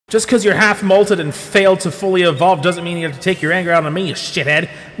Just because you're half-molted and failed to fully evolve doesn't mean you have to take your anger out on me, you shithead.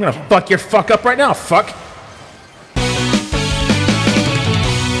 I'm gonna fuck your fuck up right now, fuck.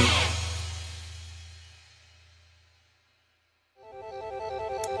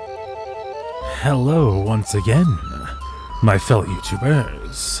 Hello once again, my fellow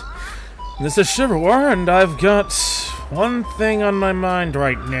YouTubers. This is Shiverwar, and I've got one thing on my mind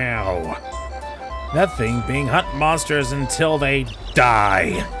right now. That thing being hunt monsters until they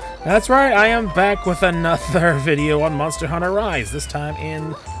die. That's right, I am back with another video on Monster Hunter Rise, this time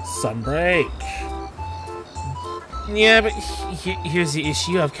in Sunbreak. Yeah, but here's the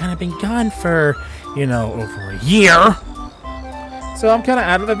issue. I've kind of been gone for, you know, over a year. So I'm kind of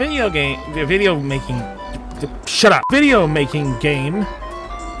out of the video making game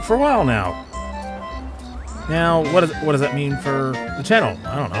for a while now. Now, what does that mean for the channel?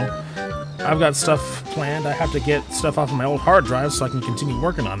 I don't know. I've got stuff planned. I have to get stuff off of my old hard drive so I can continue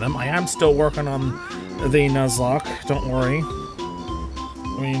working on them. I am still working on the Nuzlocke, don't worry.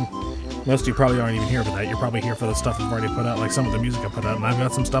 I mean, most of you probably aren't even here for that. You're probably here for the stuff I've already put out, like some of the music I put out, and I've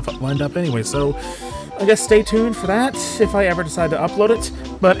got some stuff lined up anyway, so I guess stay tuned for that if I ever decide to upload it.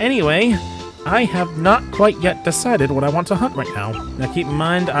 But anyway, I have not quite yet decided what I want to hunt right now. Now keep in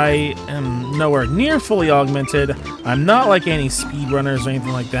mind, I am nowhere near fully augmented. I'm not like any speedrunners or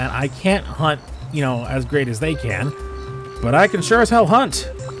anything like that. I can't hunt, you know, as great as they can. But I can sure as hell hunt.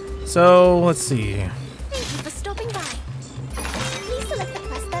 So, let's see. Thank you for stopping by. Please select the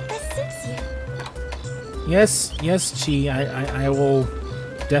quest that best suits you. Yes, Chi, I will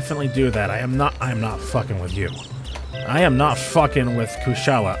definitely do that. I'm not fucking with you. I am not fucking with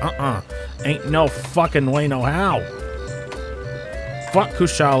Kushala. Ain't no fucking way, no how. Fuck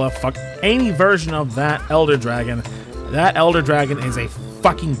Kushala. Fuck any version of that Elder Dragon. That Elder Dragon is a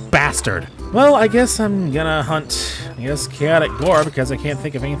fucking bastard. Well, I guess I'm gonna hunt, Chaotic Gore because I can't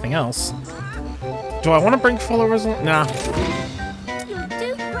think of anything else. Do I want to bring followers? Nah. You'll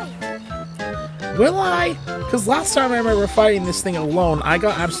do great. Will I? Because last time I remember fighting this thing alone, I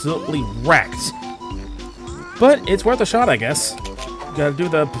got absolutely wrecked. But it's worth a shot, I guess. Gotta do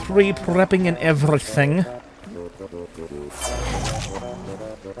the pre-prepping and everything.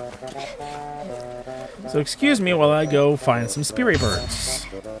 So excuse me while I go find some spirit birds.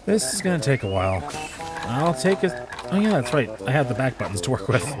 This is gonna take a while. I'll take it. Oh yeah, that's right. I have the back buttons to work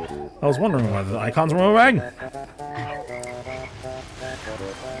with. I was wondering why the icons were moving.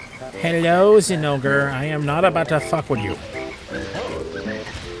 Hello, Zinogre. I am not about to fuck with you.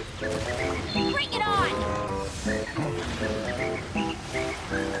 Bring it on!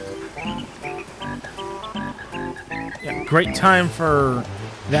 Yeah, great time for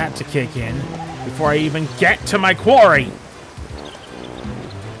that to kick in before I even get to my quarry.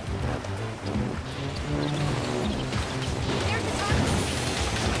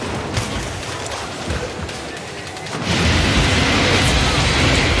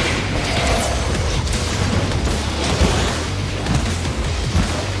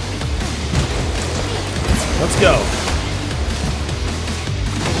 Let's go.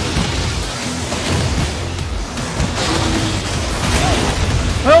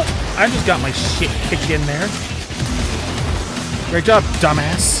 Well, I just got my shit kicked in there. Great job,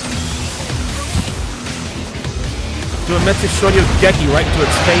 dumbass. Do a Metsushoyo Geki right into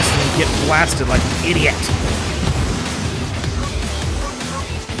its face and then get blasted like an idiot.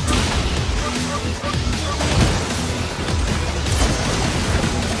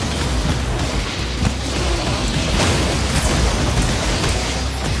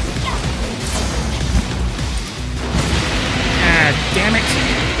 Damn it!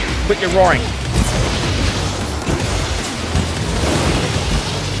 Quit your roaring.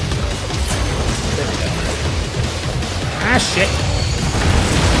 There we go. Ah, shit.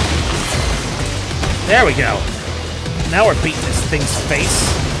 There we go. Now we're beating this thing's face.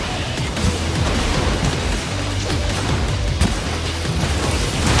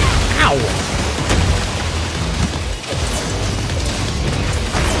 Ow!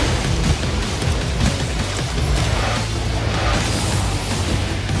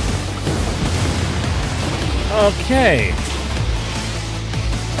 Okay.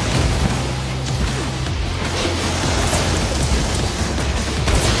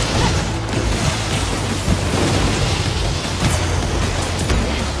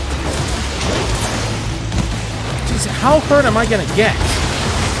 Jeez, how hurt am I gonna get?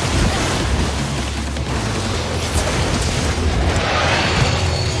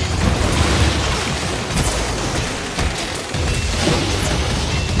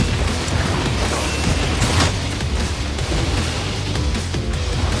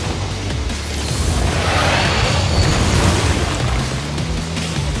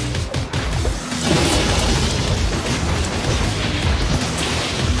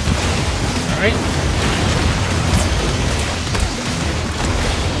 Alright.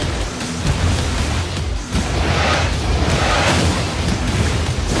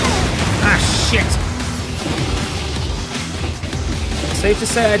 Ah, shit! Safe to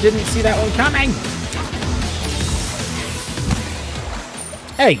say I didn't see that one coming!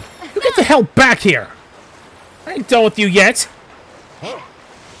 Hey! You get the hell back here! I ain't done with you yet!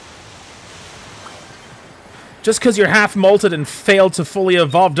 Just because you're half-molted and failed to fully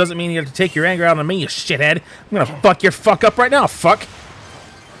evolve doesn't mean you have to take your anger out on me, you shithead. I'm gonna fuck your fuck up right now, fuck.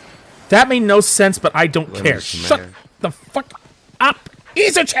 That made no sense, but I don't care. Shut the fuck up,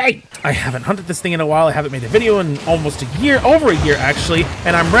 Izuchi! I haven't hunted this thing in a while. I haven't made a video in almost a year, over a year actually,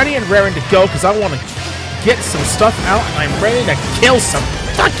 and I'm ready and raring to go because I want to get some stuff out and I'm ready to kill some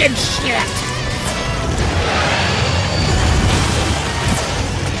fucking shit!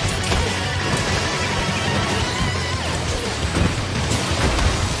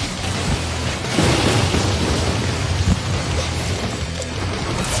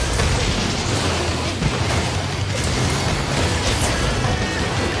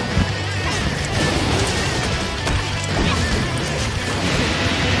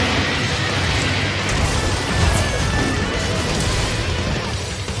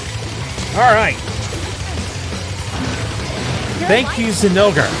 Alright. Thank you,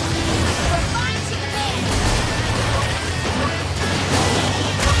 Zenogre.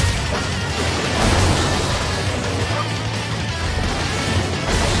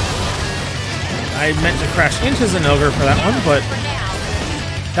 I meant to crash into Zenogre for that one, but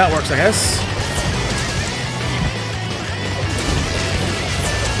that works, I guess.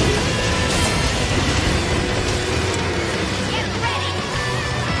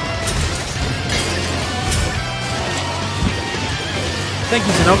 Thank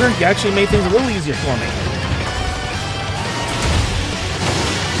you, Zenogre. You actually made things a little easier for me.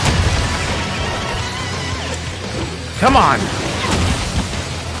 Come on!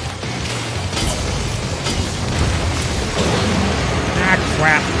 Ah,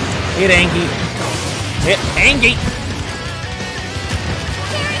 crap. Hit Angie. Hit Angie!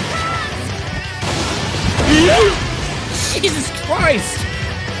 Jesus Christ!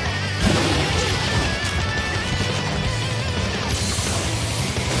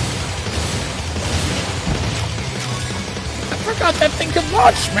 I forgot that thing could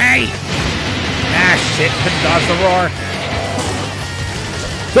launch me! Ah, shit, couldn't dodge the roar.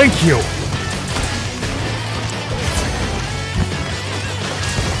 Thank you!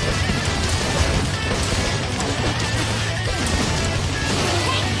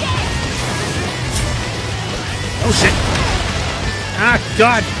 Oh, shit! Ah,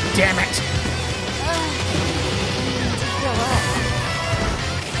 god damn it!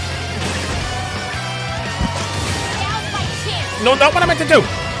 No, not what I meant to do!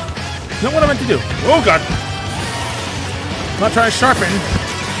 Not what I meant to do. Oh, God. I'm not trying to sharpen.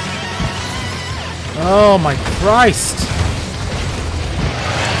 Oh, my Christ.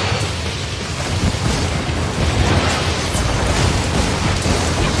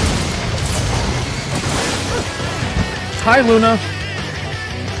 Hi, Luna.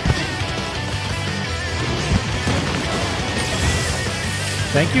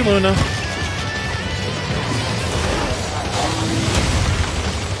 Thank you, Luna.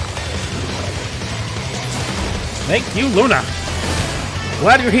 Thank you, Luna.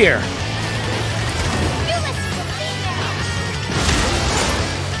 Glad you're here.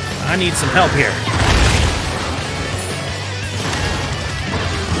 I need some help here.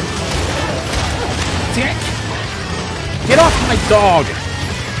 Dick! Get off my dog!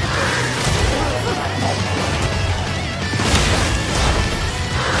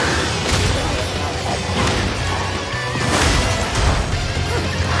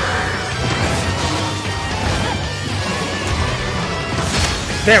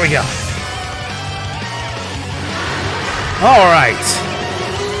 There we go. All right.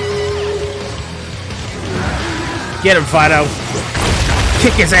 Get him, Fido.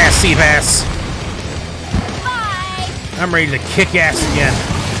 Kick his ass, Seabass. Bye. I'm ready to kick ass again.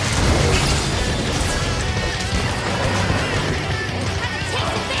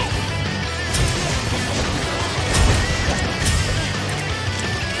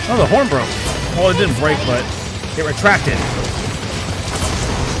 Oh, the horn broke. Well, it didn't break, but it retracted.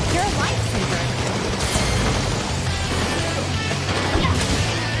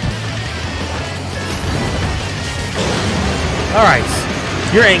 Alright,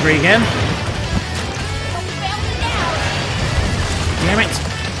 you're angry again. Damn it.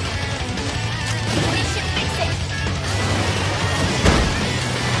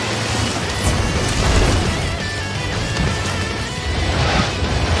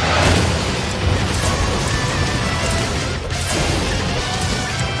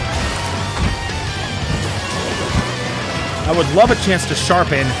 would love a chance to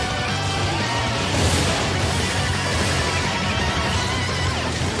sharpen.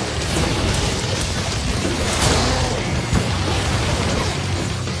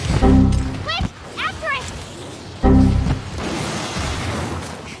 Quick, after it!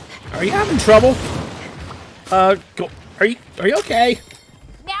 Are you having trouble? Are you okay?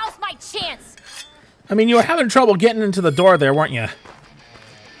 Now's my chance! I mean, you were having trouble getting into the door there, weren't you?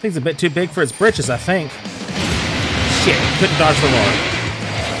 Thing's a bit too big for its britches, I think. Shit, couldn't dodge the roar.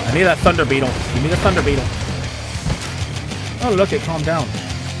 I need that thunder beetle. Give me the thunder beetle. Oh, look, it calmed down.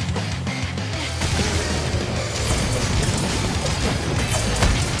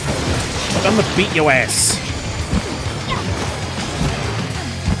 I'm gonna beat your ass.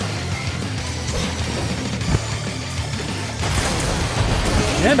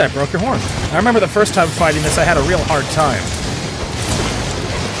 And I broke your horn. I remember the first time fighting this, I had a real hard time.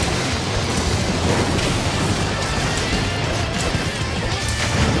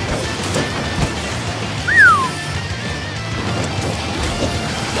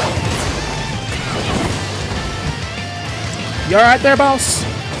 You alright there, boss?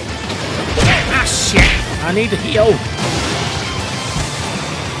 Ah, shit! I need to heal.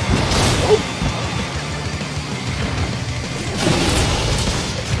 Oh.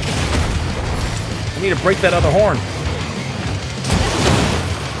 I need to break that other horn.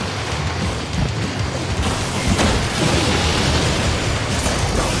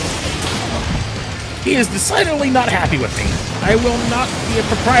 He is decidedly not happy with me. I will not be a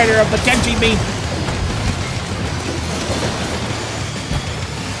proprietor of the Genji Bean.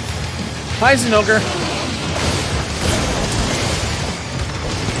 Hi, Zenogre.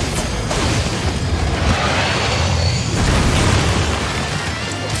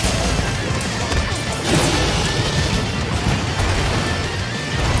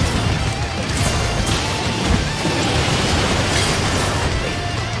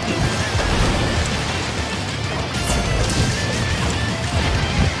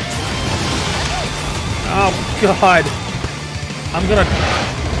 Oh, God.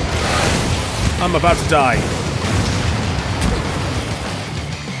 I'm about to die.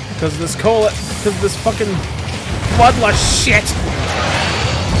 Because this because of this fucking bloodlust shit.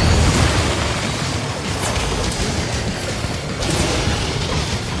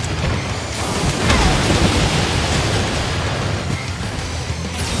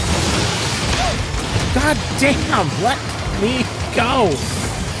 God damn, let me go.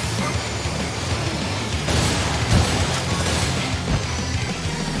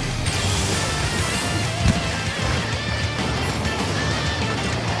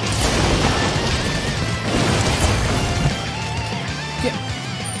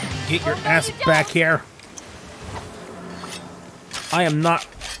 Get your ass back here. I am not...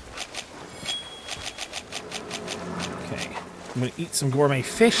 Okay. I'm gonna eat some gourmet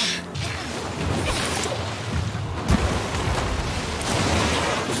fish.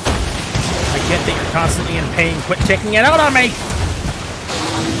 I get that you're constantly in pain. Quit taking it out on me!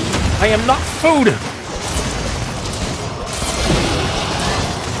 I am not food!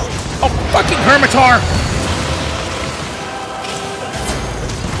 Oh, fucking Hermitar!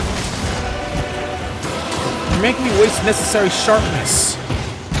 Make me waste necessary sharpness.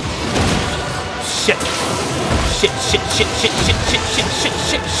 Shit. Shit, shit, shit, shit, shit, shit, shit, shit,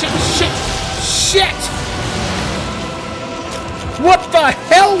 shit, shit, shit, shit! What the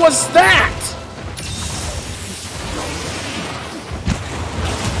hell was that?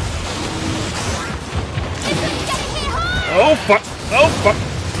 Oh fuck! Oh fuck!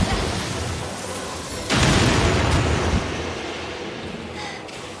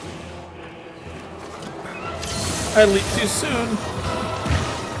 I leaped too soon.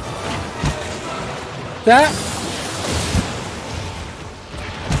 That?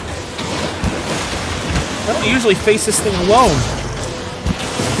 I don't usually face this thing alone.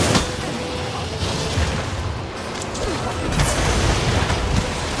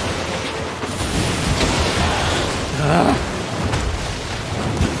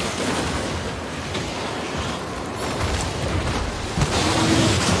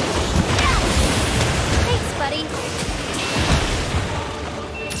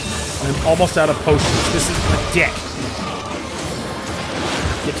 Almost out of potions. This is a dick.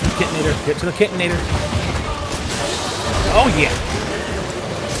 Get to the Kittinator. Get to the Kittinator. Oh, yeah.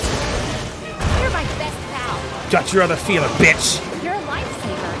 You're my best pal. Got your other feeler, bitch. You're a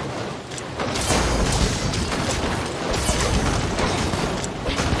lifesaver.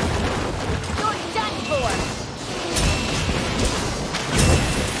 You're done for.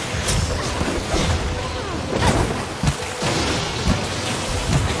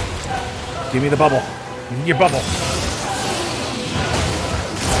 Give me the bubble. Give me your bubble.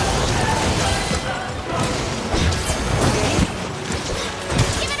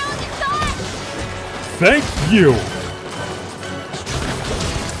 Thank you.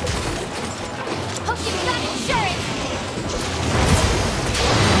 Hope you've got insurance.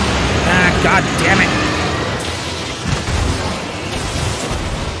 Ah, god damn it.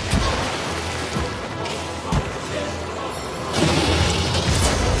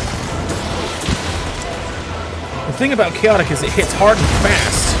 The thing about Chaotic is it hits hard and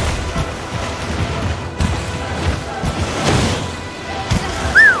fast.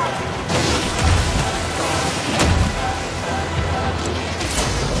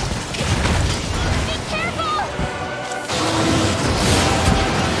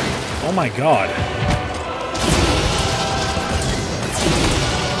 Oh my god.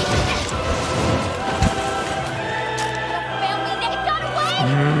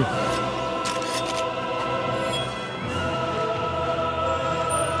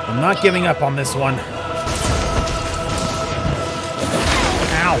 I'm not giving up on this one.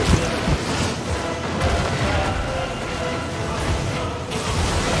 Ow.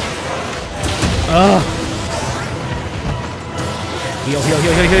 Ugh. Heal, heal,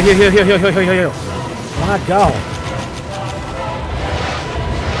 heal, heal, heal, heal, heal, heal, heal, heal, heal. My God.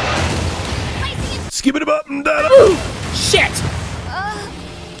 Skip it up and down. Shit!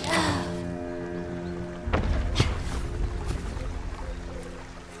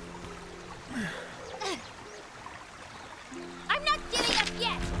 I'm not giving up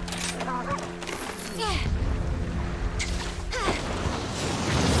yet.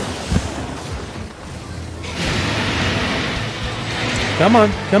 Come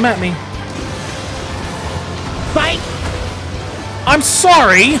on, come at me. Bite! I'm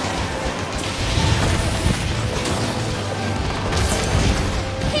sorry!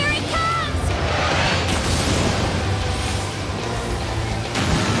 Here it comes!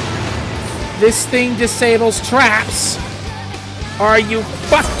 This thing disables traps. Are you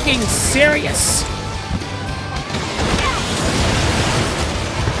fucking serious?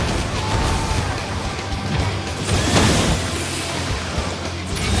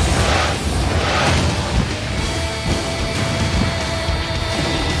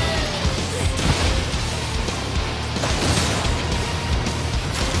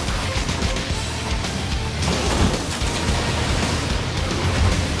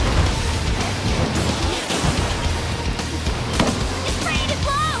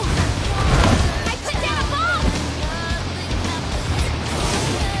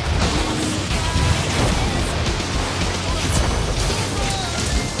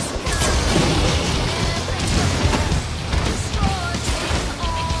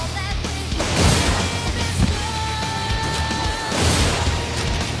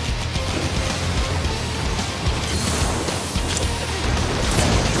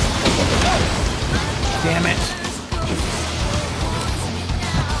 Damn it.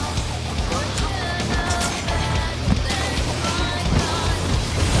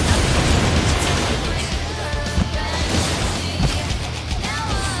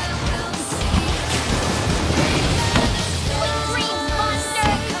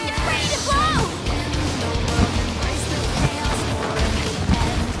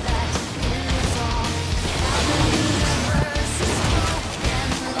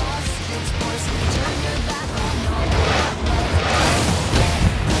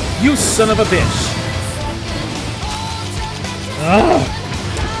 You son of a bitch. Ugh.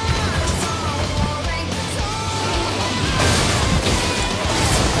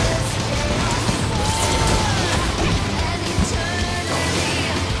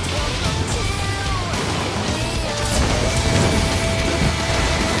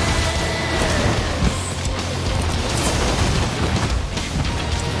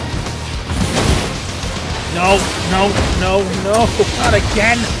 No, no, no, no, not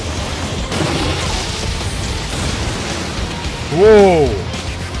again. Whoa!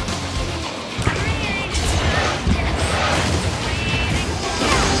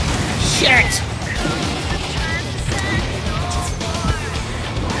 Shit!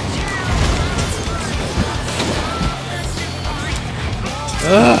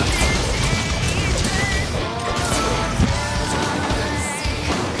 Ugh!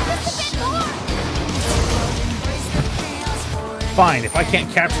 Fine, if I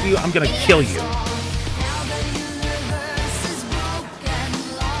can't capture you, I'm gonna kill you.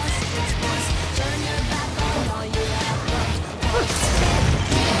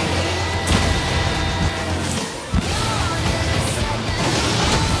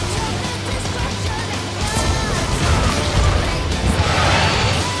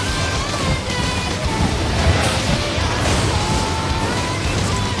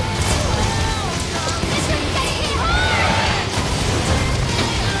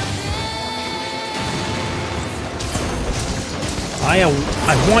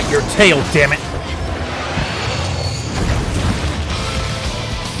 I want your tail, damn it!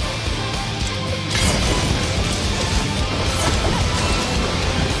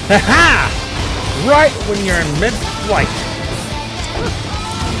 Ha-ha! Right when you're in mid-flight.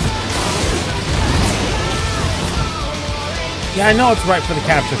 Yeah, I know it's right for the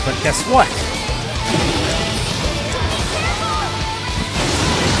capture, but guess what?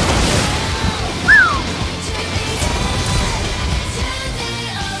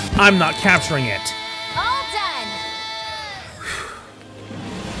 I'm not capturing it. All done.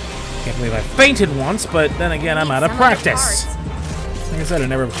 Can't believe I fainted once, but then again, I'm out of practice. Like I said, I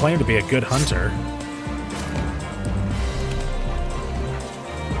never claimed to be a good hunter.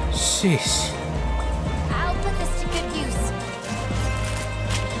 Sheesh. I'll put this to good use.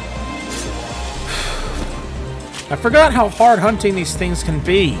 I forgot how hard hunting these things can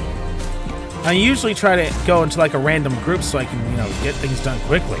be. I usually try to go into like a random group so I can, you know, get things done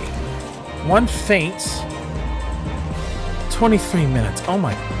quickly. One faint. 23 minutes. Oh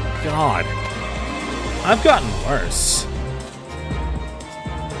my god. I've gotten worse.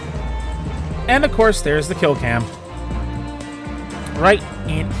 And of course, there's the kill cam. Right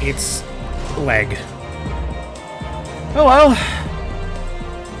in its leg. Oh well.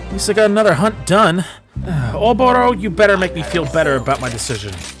 At least I got another hunt done. Oboro, you better make me feel better about my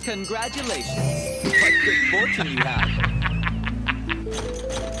decision. Congratulations. What good fortune you have.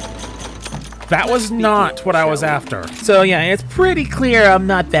 That was not what I was after. So yeah, it's pretty clear I'm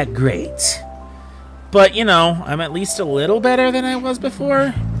not that great. But, you know, I'm at least a little better than I was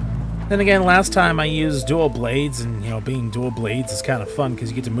before. Then again, last time I used dual blades, and, you know, being dual blades is kind of fun because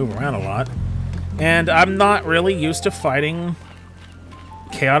you get to move around a lot. And I'm not really used to fighting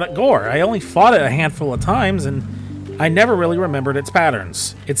Chaotic Gore. I only fought it a handful of times, and I never really remembered its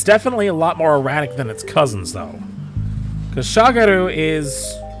patterns. It's definitely a lot more erratic than its cousins, though. Because Shagaru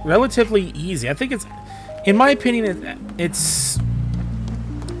is relatively easy. I think it's, in my opinion, it's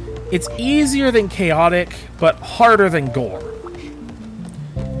easier than Chaotic, but harder than Gore.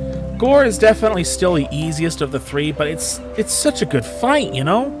 Gore is definitely still the easiest of the three, but it's such a good fight, you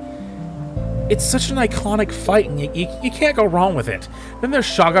know? It's such an iconic fight, and you can't go wrong with it. Then there's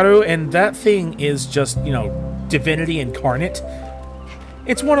Shagaru, and that thing is just, you know, divinity incarnate.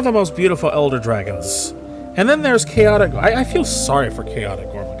 It's one of the most beautiful Elder Dragons. And then there's Chaotic... I feel sorry for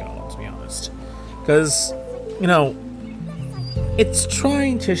Chaotic Gore Magala, to be honest. Because, you know, it's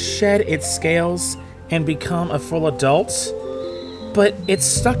trying to shed its scales and become a full adult, but it's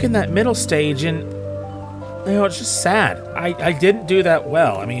stuck in that middle stage, and, you know, it's just sad. I didn't do that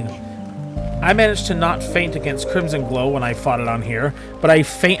well. I mean, I managed to not faint against Crimson Glow when I fought it on here, but I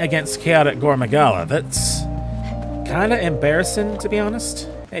faint against Chaotic Gore Magala. That's kind of embarrassing, to be honest.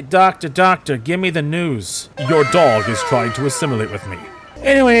 Hey, doctor, give me the news. Your dog is trying to assimilate with me.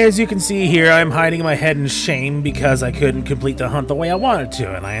 Anyway, as you can see here, I'm hiding my head in shame because I couldn't complete the hunt the way I wanted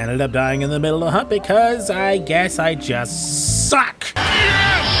to, and I ended up dying in the middle of the hunt because I guess I just suck.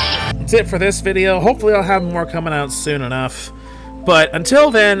 Yes! That's it for this video. Hopefully I'll have more coming out soon enough. But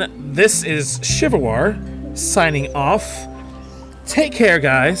until then, this is Shiverwar signing off. Take care,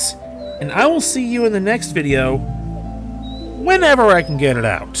 guys, and I will see you in the next video whenever I can get it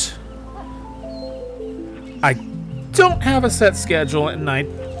out. I don't have a set schedule, and I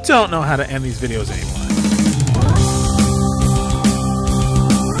don't know how to end these videos anymore.